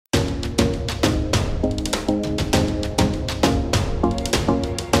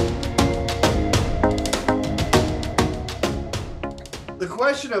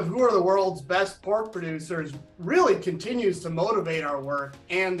question of who are the world's best pork producers really continues to motivate our work.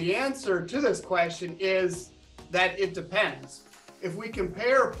 And the answer to this question is that it depends. If we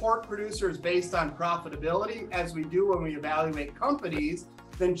compare pork producers based on profitability, as we do when we evaluate companies,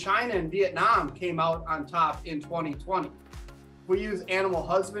 then China and Vietnam came out on top in 2020. If we use animal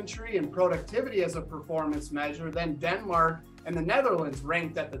husbandry and productivity as a performance measure, then Denmark and the Netherlands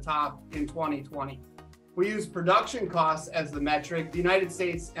ranked at the top in 2020. We use production costs as the metric. The United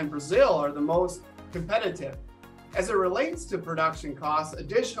States and Brazil are the most competitive. As it relates to production costs,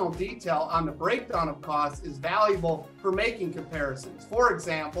 additional detail on the breakdown of costs is valuable for making comparisons. For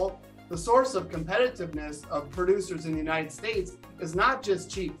example, the source of competitiveness of producers in the United States is not just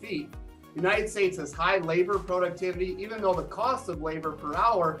cheap feed. The United States has high labor productivity, even though the cost of labor per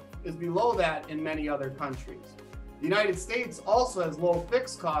hour is below that in many other countries. The United States also has low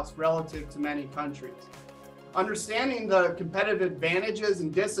fixed costs relative to many countries. Understanding the competitive advantages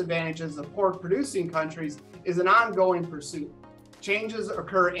and disadvantages of pork producing countries is an ongoing pursuit. Changes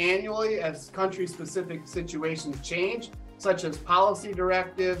occur annually as country-specific situations change, such as policy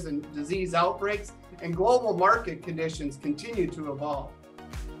directives and disease outbreaks, and global market conditions continue to evolve.